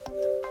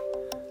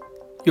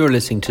You're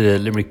listening to the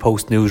Limerick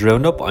Post News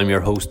Roundup. I'm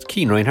your host,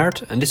 Cian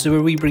Reinhardt, and this is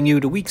where we bring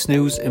you the week's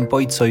news in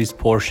bite-sized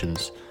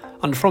portions.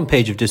 On the front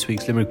page of this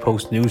week's Limerick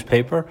Post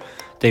newspaper,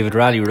 David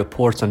Raleigh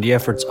reports on the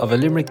efforts of a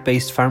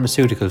Limerick-based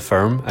pharmaceutical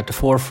firm at the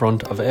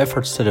forefront of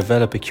efforts to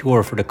develop a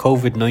cure for the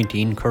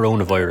COVID-19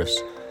 coronavirus.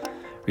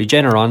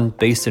 Regeneron,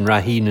 based in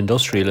Raheen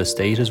Industrial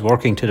Estate, is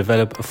working to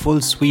develop a full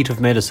suite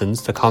of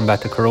medicines to combat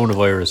the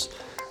coronavirus.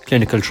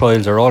 Clinical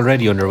trials are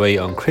already underway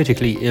on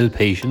critically ill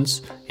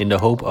patients in the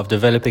hope of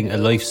developing a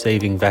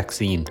life-saving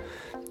vaccine.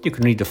 You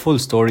can read the full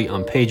story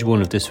on page 1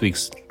 of this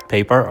week's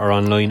paper or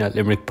online at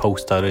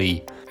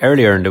limerickpost.ie.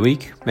 Earlier in the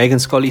week, Megan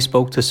Scully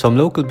spoke to some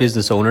local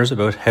business owners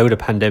about how the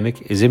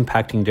pandemic is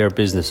impacting their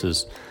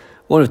businesses.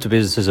 One of the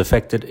businesses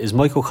affected is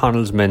Mike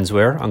O'Connell's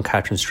Menswear on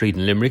Catherine Street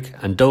in Limerick,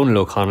 and Donal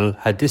O'Connell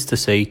had this to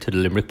say to the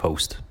Limerick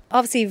Post.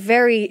 Obviously,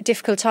 very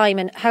difficult time,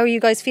 and how are you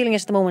guys feeling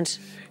at the moment?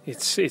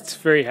 It's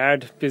very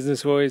hard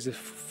business-wise. If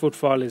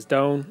footfall is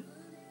down,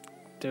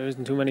 there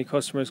isn't too many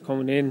customers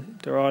coming in.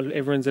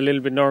 Everyone's a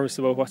little bit nervous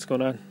about what's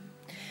going on.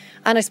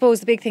 And I suppose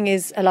the big thing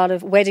is a lot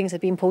of weddings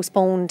have been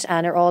postponed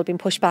and are all being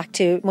pushed back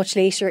to much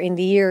later in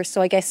the year.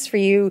 So I guess for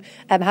you,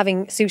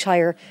 having suit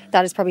hire,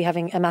 that is probably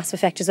having a massive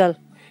effect as well.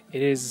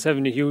 It is. It's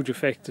having a huge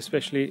effect,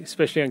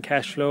 especially on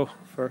cash flow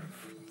for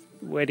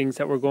weddings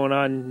that were going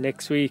on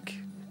next week,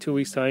 2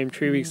 weeks' time,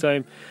 3 weeks'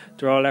 time.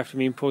 They're all after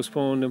being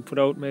postponed and put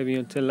out maybe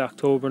until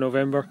October,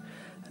 November,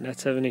 and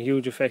that's having a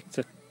huge effect.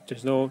 That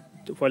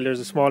while there's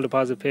a small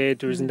deposit paid,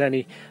 there isn't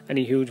any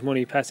huge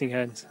money passing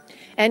hands.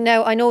 And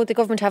now I know the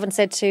government haven't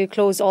said to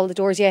close all the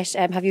doors yet.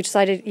 Have you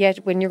decided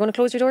yet when you're going to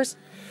close your doors?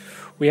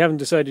 We haven't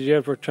decided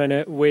yet. We're trying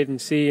to wait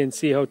and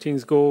see how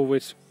things go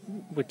with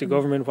the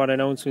government, what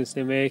announcements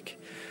they make.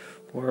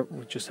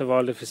 We just have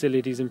all the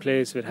facilities in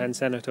place with hand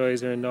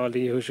sanitizer and all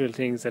the usual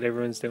things that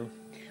everyone's doing.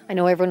 I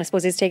know everyone, I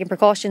suppose, is taking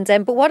precautions.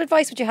 But what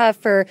advice would you have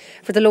for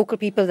the local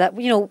people that,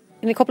 in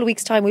a couple of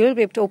weeks' time we will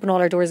be able to open all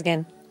our doors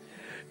again?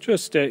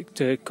 Just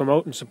to come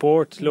out and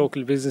support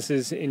local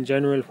businesses in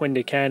general when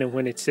they can and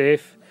when it's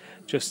safe.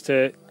 Just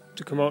to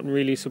come out and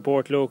really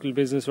support local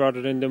business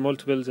rather than the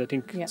multiples. I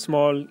think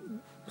small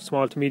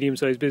to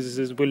medium-sized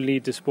businesses will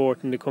need the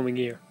support in the coming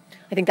year.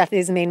 I think that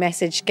is the main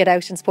message. Get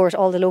out and support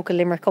all the local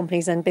Limerick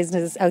companies and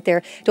businesses out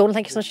there. Donal,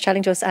 thank you so much for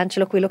chatting to us. And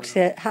we look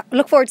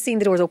forward to seeing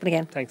the doors open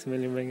again. Thanks a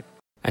million, Megan.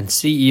 And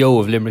CEO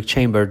of Limerick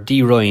Chamber,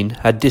 Dee Ryan,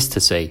 had this to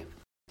say.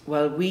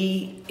 Well,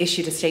 we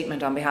issued a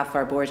statement on behalf of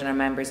our board and our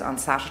members on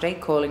Saturday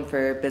calling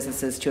for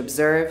businesses to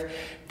observe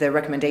the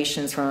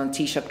recommendations from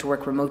Taoiseach to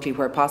work remotely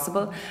where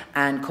possible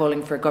and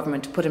calling for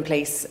government to put in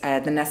place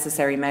the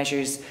necessary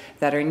measures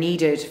that are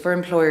needed for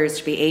employers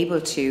to be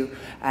able to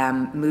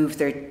move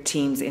their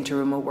teams into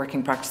remote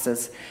working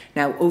practices.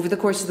 Now, over the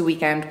course of the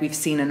weekend, we've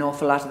seen an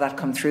awful lot of that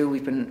come through.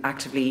 We've been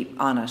actively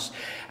on it.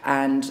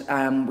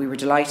 And we were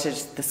delighted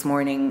this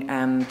morning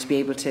to be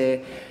able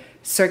to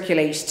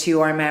circulate to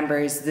our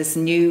members this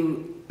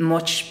new,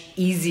 much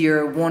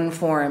easier one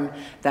form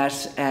that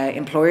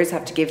employers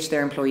have to give to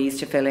their employees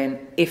to fill in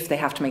if they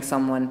have to make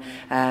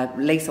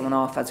lay someone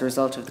off as a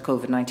result of the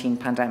COVID-19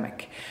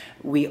 pandemic.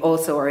 We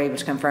also are able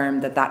to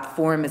confirm that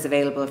form is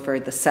available for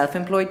the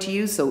self-employed to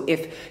use. So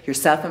if you're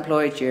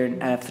self-employed, you're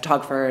a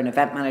photographer, an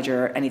event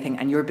manager or anything,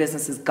 and your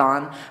business is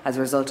gone as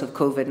a result of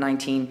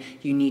COVID-19,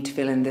 you need to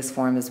fill in this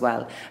form as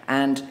well.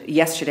 And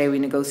yesterday we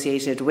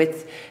negotiated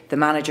with the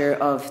manager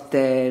of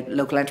the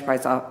local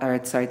enterprise,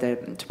 the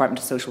Department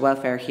of Social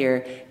Welfare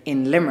here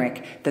in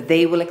Limerick, that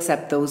they will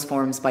accept those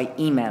forms by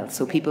email.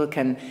 So people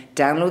can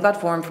download that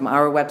form from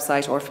our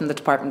website or from the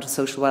Department of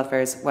Social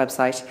Welfare's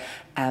website.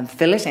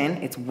 Fill it in.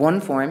 It's one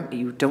form.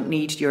 You don't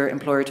need your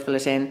employer to fill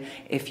it in.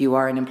 If you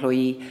are an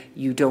employee,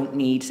 you don't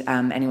need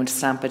anyone to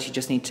stamp it. You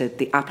just need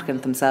the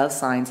applicant themselves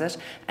signs it,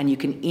 and you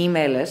can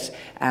email it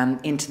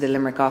into the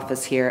Limerick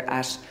office here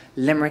at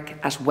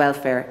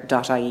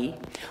limerick@welfare.ie.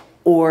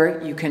 Or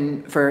you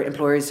can, for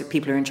employers,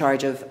 people who are in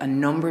charge of a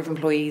number of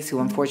employees who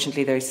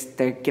unfortunately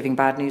they're giving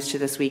bad news to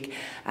this week,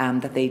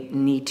 that they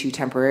need to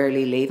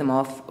temporarily lay them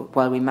off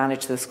while we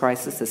manage this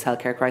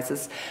healthcare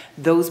crisis.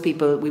 Those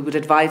people, we would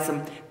advise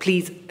them,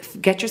 please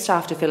get your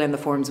staff to fill in the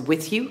forms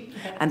with you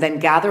and then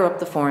gather up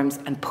the forms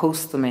and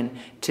post them in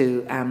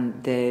to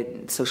the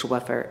Social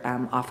Welfare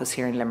office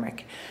here in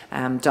Limerick,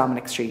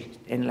 Dominic Street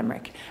in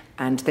Limerick.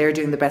 And they're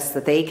doing the best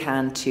that they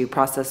can to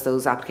process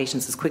those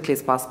applications as quickly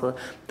as possible.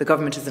 The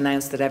government has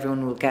announced that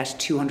everyone will get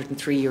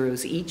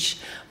 €203 each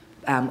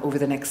over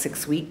the next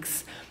 6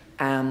 weeks.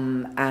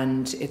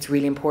 And it's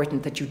really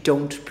important that you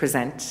don't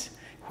present,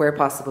 where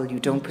possible, you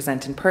don't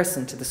present in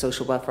person to the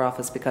Social Welfare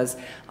Office, because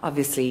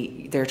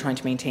obviously they're trying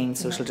to maintain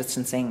social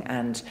distancing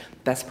and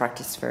best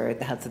practice for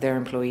the health of their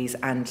employees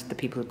and the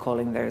people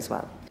calling there as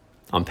well.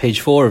 On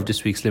page 4 of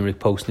this week's Limerick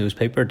Post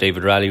newspaper,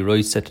 David Raleigh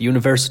writes that the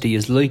university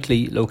is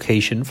likely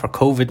location for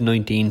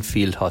COVID-19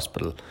 field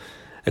hospital.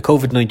 A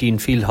COVID-19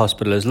 field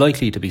hospital is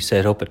likely to be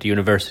set up at the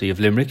University of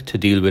Limerick to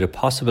deal with a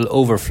possible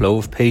overflow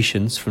of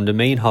patients from the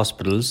main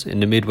hospitals in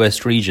the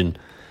Midwest region.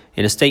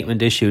 In a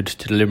statement issued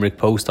to the Limerick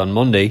Post on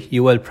Monday,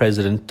 UL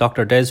President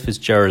Dr Des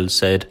Fitzgerald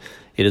said,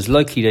 it is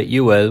likely that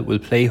UL will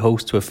play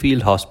host to a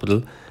field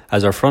hospital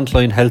as our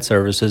frontline health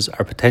services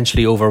are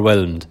potentially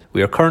overwhelmed.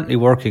 We are currently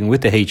working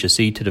with the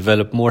HSE to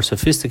develop more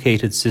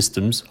sophisticated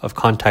systems of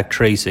contact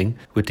tracing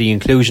with the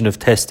inclusion of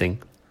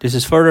testing. This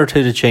is further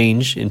to the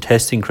change in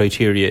testing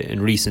criteria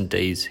in recent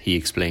days, he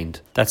explained.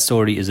 That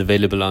story is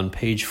available on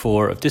page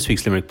 4 of this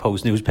week's Limerick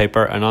Post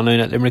newspaper and online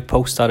at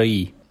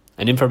limerickpost.ie.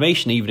 An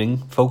information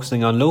evening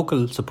focusing on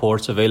local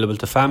supports available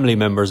to family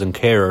members and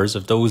carers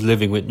of those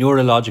living with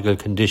neurological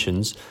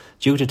conditions,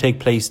 due to take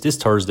place this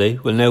Thursday,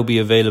 will now be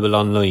available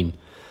online.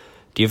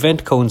 The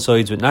event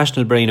coincides with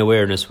National Brain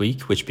Awareness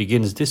Week, which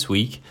begins this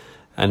week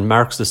and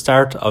marks the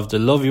start of the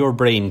Love Your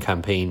Brain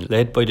campaign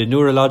led by the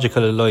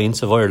Neurological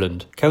Alliance of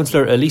Ireland.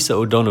 Councillor Elisa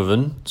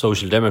O'Donovan,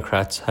 Social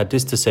Democrats, had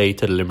this to say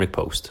to the Limerick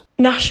Post.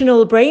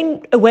 National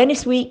Brain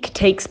Awareness Week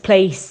takes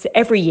place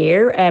every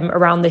year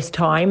around this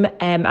time,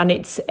 and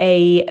it's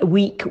a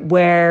week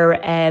where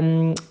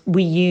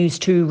we use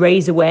to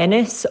raise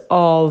awareness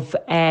of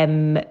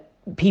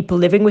people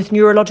living with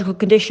neurological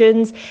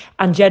conditions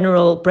and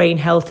general brain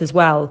health as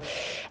well.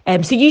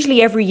 So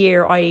usually every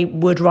year I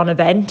would run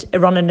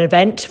an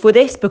event for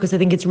this, because I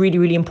think it's really,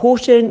 really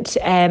important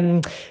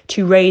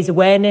to raise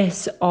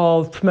awareness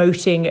of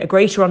promoting a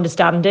greater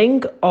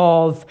understanding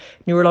of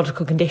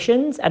neurological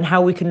conditions and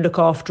how we can look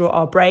after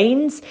our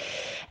brains.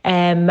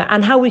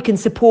 And how we can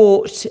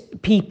support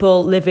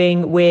people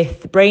living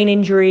with brain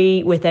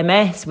injury, with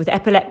MS, with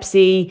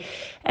epilepsy,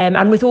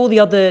 and with all the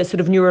other sort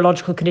of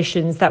neurological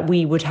conditions that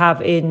we would have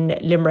in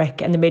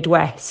Limerick and the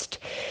Midwest.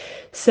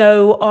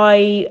 So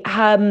I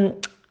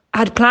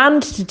had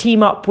planned to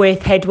team up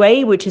with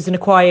Headway, which is an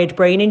acquired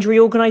brain injury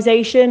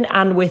organisation,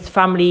 and with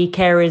Family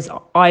Carers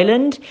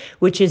Ireland,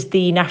 which is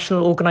the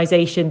national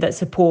organisation that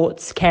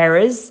supports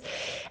carers.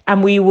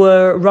 And we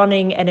were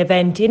running an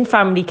event in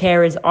Family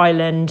Carers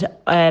Ireland,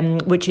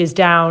 which is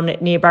down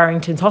near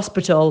Barrington's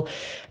Hospital,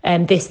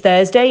 this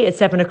Thursday at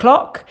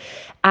 7:00.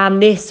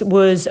 And this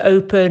was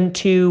open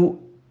to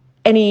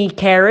any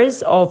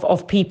carers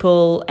of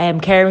people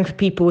caring for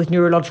people with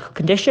neurological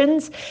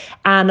conditions.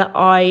 And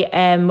I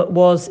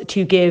was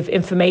to give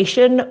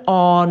information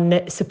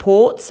on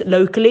supports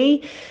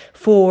locally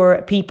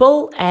for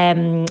people.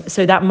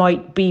 So that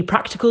might be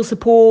practical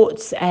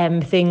supports,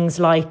 things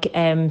like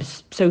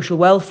social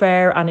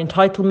welfare and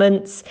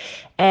entitlements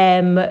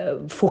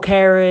for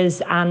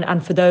carers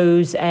and for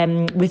those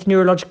with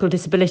neurological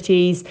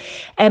disabilities,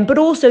 but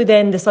also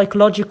then the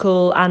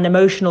psychological and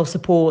emotional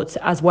supports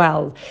as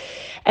well.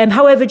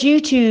 However,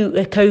 due to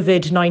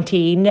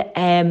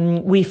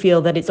COVID-19, we feel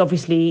that it's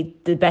obviously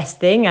the best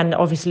thing, and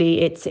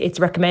obviously it's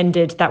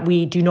recommended that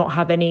we do not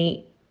have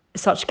any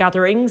such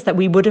gatherings that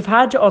we would have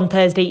had on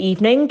Thursday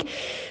evening.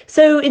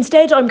 So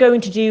instead, I'm going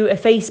to do a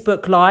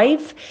Facebook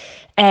Live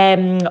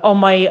on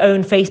my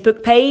own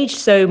Facebook page.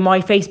 So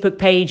my Facebook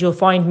page, you'll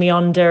find me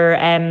under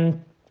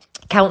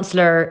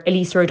Councillor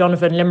Elisa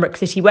O'Donovan Limerick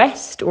City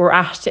West, or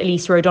at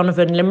Elisa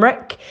O'Donovan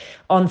Limerick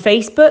on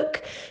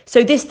Facebook.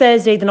 So this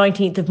Thursday, the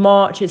 19th of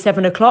March at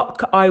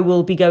 7:00, I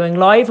will be going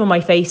live on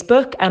my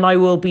Facebook, and I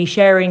will be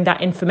sharing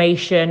that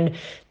information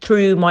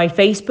through my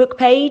Facebook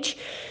page.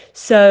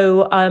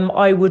 So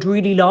I would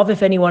really love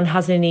if anyone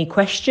has any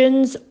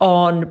questions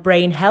on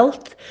brain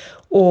health,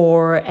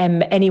 or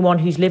anyone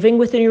who's living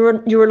with a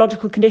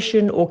neurological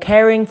condition or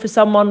caring for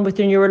someone with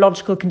a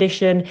neurological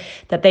condition,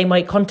 that they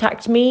might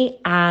contact me,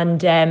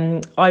 and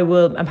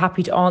I'm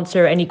happy to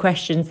answer any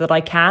questions that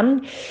I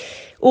can.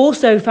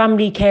 Also,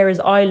 Family Carers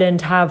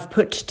Ireland have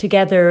put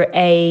together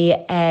a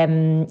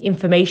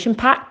information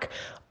pack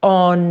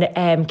on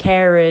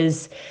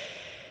carers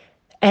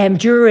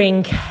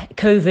during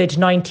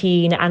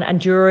COVID-19 and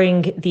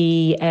during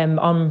the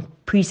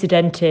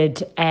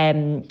unprecedented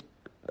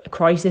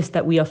crisis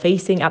that we are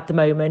facing at the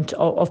moment,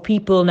 of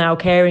people now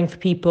caring for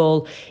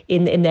people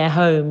in their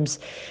homes.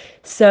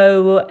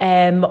 So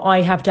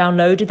I have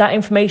downloaded that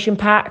information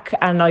pack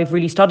and I've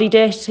really studied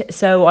it.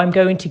 So I'm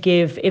going to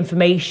give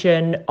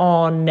information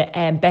on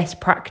best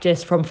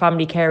practice from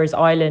Family Carers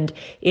Ireland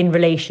in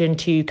relation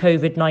to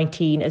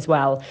COVID-19 as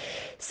well.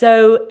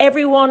 So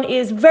everyone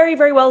is very,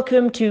 very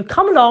welcome to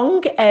come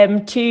along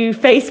to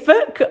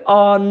Facebook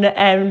on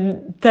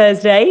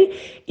Thursday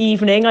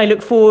evening. I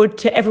look forward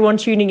to everyone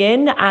tuning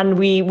in, and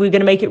we're going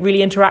to make it really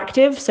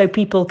interactive so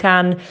people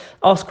can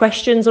ask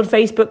questions on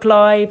Facebook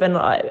Live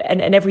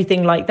and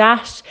everything like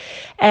that.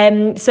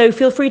 So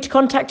feel free to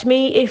contact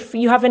me if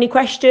you have any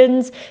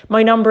questions.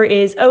 My number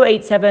is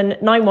 087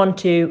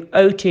 912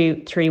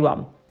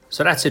 0231.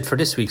 So that's it for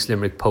this week's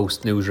Limerick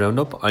Post News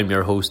Roundup. I'm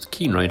your host,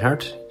 Cian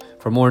Reinhardt.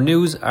 For more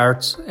news,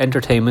 arts,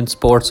 entertainment,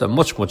 sports and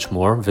much, much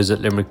more,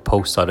 visit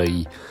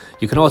limerickpost.ie.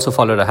 You can also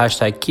follow the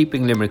hashtag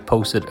Keeping Limerick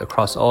Posted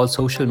across all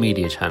social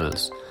media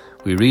channels.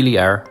 We really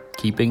are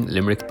keeping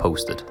Limerick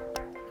posted.